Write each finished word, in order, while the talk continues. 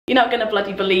You're not gonna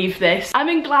bloody believe this. I'm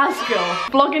in Glasgow,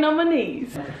 vlogging on my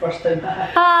knees. First time.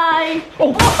 Hi.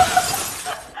 Oh.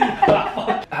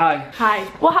 Hi. Hi.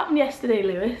 What happened yesterday,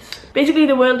 Lewis? Basically,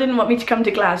 the world didn't want me to come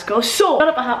to Glasgow, so got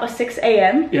up at 6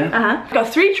 AM. Yeah. Got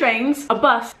 3 trains, a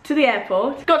bus to the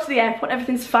airport. Got to the airport,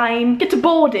 everything's fine. Get to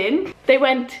boarding. They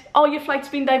went, oh, your flight's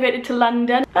been diverted to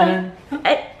London.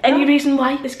 Any reason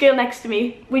why? This girl next to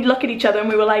me, we'd look at each other and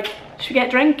we were like, should we get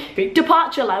a drink?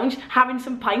 Departure lounge, having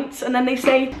some pints, and then they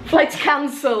say, flight's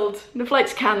cancelled. The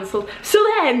flight's cancelled. So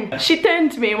then, she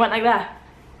turned to me and went like that.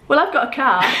 Well, I've got a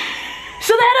car.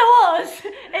 So then I was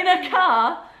in a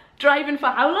car, driving for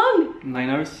how long? 9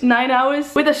 hours. 9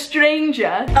 hours with a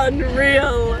stranger.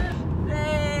 Unreal.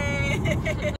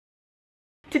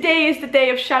 Today is the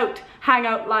day of Shout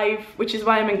Hangout Live, which is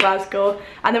why I'm in Glasgow.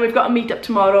 And then we've got a meet up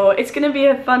tomorrow. It's gonna be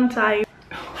a fun time.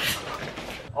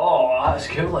 Oh, that's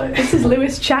cool. Like. This is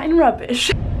Lewis chatting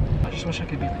rubbish. I just wish I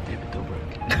could be like David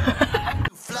Dobrik.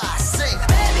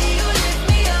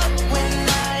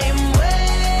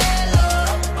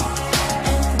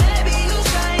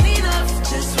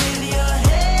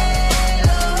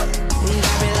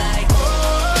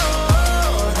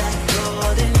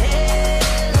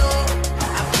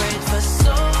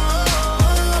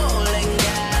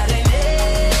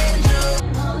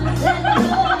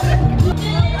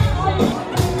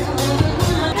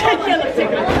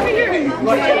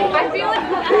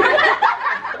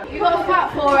 You got a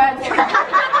fat forehead.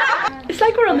 It's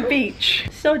like we're on the beach.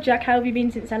 So Jack, how have you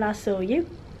been since I last saw you?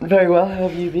 Very well, how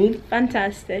have you been?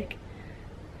 Fantastic.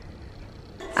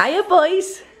 Hiya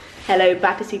boys. Hello,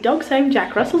 Battersea Dogs Home,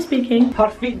 Jack Russell speaking. Her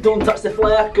feet don't touch the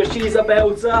flare because she's a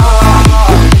belter.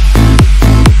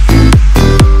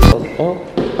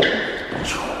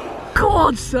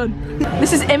 God, son.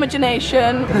 This is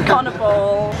Imagination,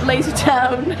 Carnival, Lazy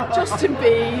Town, Justin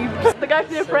Biebs, the guy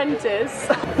from The Apprentice.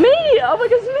 Me! Oh my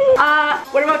goodness, me!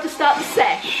 We're about to start the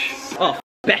sesh. Oh,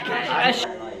 Becky.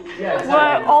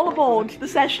 We're all aboard the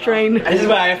sesh train. This is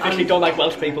why I officially don't like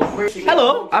Welsh people.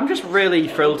 Hello! I'm just really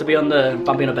thrilled to be on the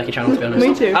BambinoBecky channel, to be honest.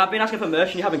 Me too. I've been asking for merch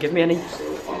and you haven't given me any.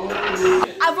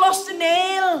 I've lost a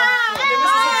nail!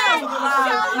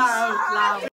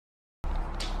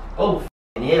 Oh,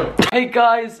 hey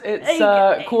guys, it's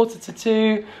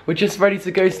 1:45. We're just ready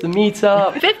to go to the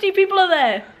meetup. 50 people are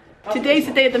there. Today's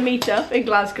the day of the meetup in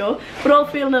Glasgow. We're all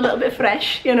feeling a little bit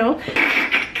fresh, you know.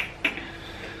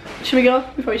 Should we go?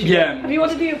 Before we should Yeah. go. Have you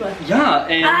wanted to do it?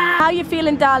 Yeah, How are you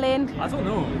feeling, darling? I don't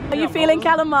know. Are you feeling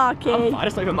calamari? I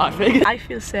just not even my fig. I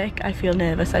feel sick, I feel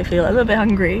nervous, I feel a little bit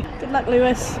hungry. Good luck,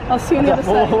 Lewis. I'll see you on the other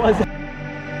side.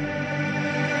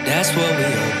 That's what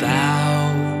we're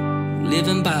about,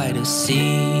 living by the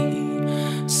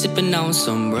sea, sipping on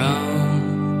some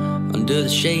rum, under the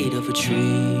shade of a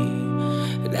tree.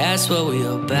 That's what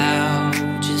we're about,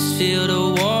 just feel the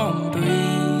warm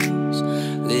breeze,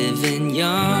 living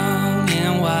young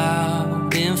and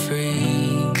wild and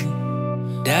free.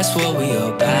 That's what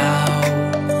we're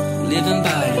about, living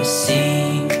by the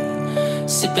sea,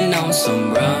 sipping on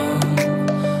some rum,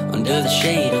 under the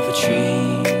shade of a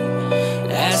tree.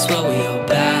 That's what we're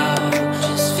about,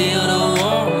 just feel the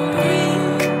warm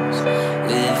breeze,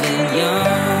 living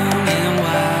young and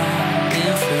wild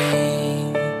and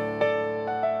free.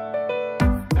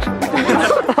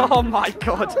 Oh my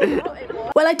god.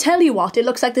 Well, I tell you what, it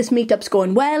looks like this meetup's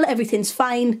going well, everything's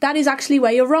fine. That is actually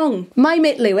where you're wrong. My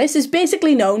mate Lewis is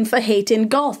basically known for hating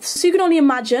goths, so you can only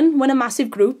imagine when a massive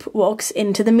group walks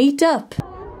into the meetup.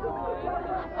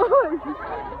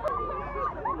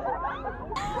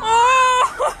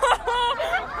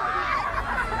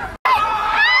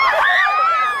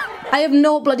 I have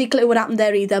no bloody clue what happened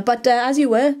there either, but as you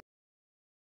were.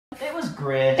 It was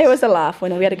great. It was a laugh, we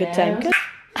had a good time.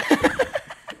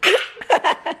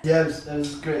 Yeah, it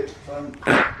was great fun.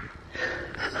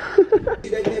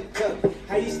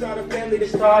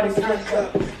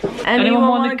 Anyone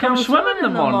want to come swimming in the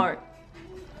morning?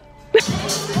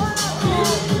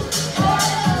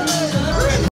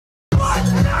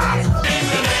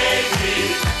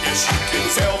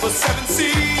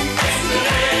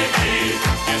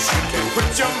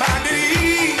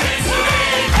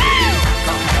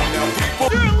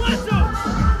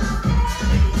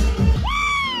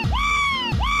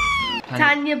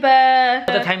 Tanya Burr.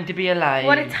 What a time to be alive.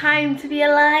 What a time to be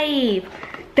alive.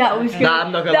 That was good. Nah,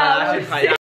 I'm not gonna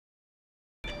lie.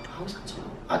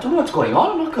 I don't know what's going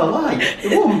on, I'm not gonna lie.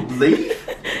 It won't leave.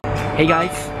 Hey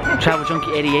guys, Travel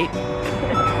Junkie 88.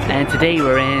 And today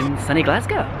we're in sunny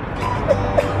Glasgow.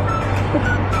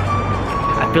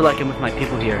 I feel like I'm with my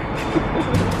people here.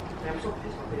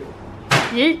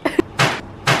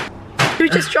 We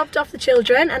just dropped off the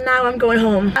children and now I'm going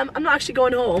home. I'm not actually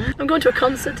going home. I'm going to a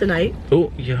concert tonight.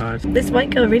 Oh, you heard. This white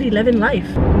girl really living life.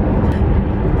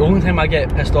 The only time I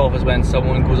get pissed off is when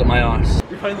someone goes up my arse.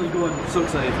 You're finally going, so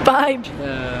excited. Bye.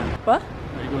 What?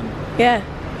 Are you going? Yeah.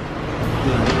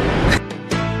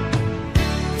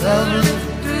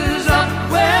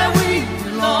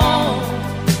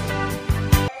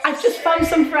 I've just found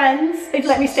some friends. They've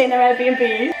let me stay in their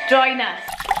Airbnb. Join us.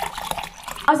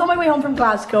 I was on my way home from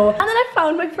Glasgow and then I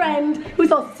found my friend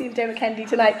who's also seeing Dermot Kennedy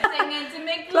tonight. Singing to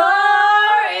make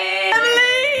Glory!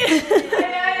 Emily!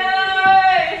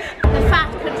 The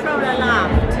fat controller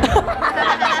laughed.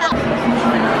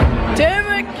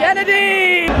 Dermot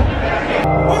Kennedy!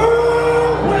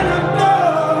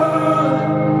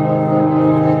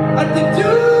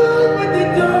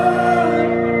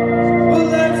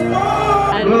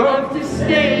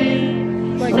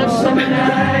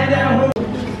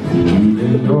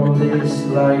 All this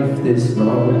life this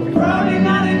long, probably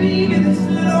not a need of this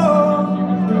long.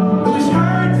 It was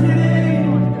hard today,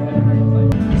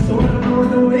 so I don't know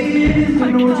the way it is. I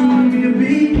know what you need me to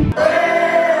be.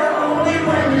 Well, only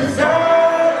when you're sad.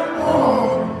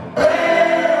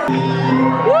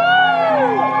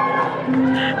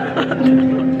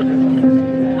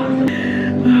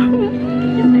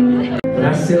 But I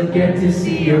still get to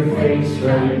see your face,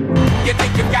 right? You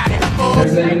think you got it?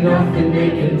 There's ain't nothing they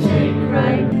can take,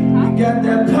 right? You got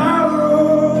that power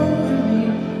over me.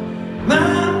 My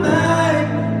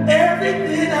mind,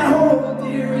 everything I hold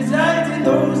dear resides in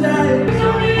those eyes.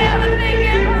 Only ever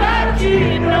thinking about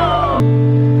you, know.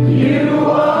 You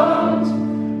won't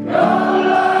go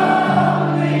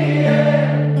lonely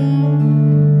again.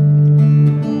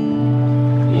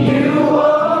 You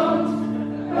won't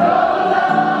go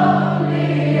lonely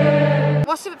again.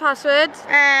 What's the password?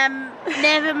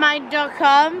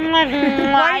 Nevermind.com.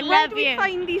 I love you.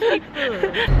 Find these people?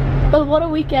 Well, what a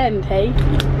weekend, hey?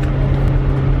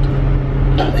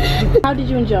 How did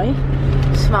you enjoy?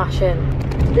 Smashing.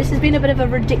 This has been a bit of a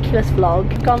ridiculous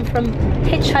vlog. Gone from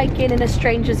hitchhiking in a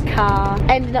stranger's car,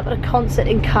 ended up at a concert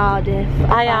in Cardiff.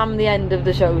 I am the end of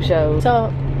the show.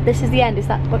 So this is the end. Is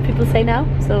that what people say now?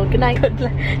 So good night.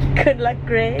 Good luck,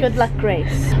 Grace. Good luck,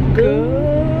 Grace.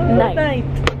 Good night.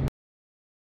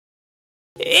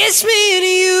 It's me and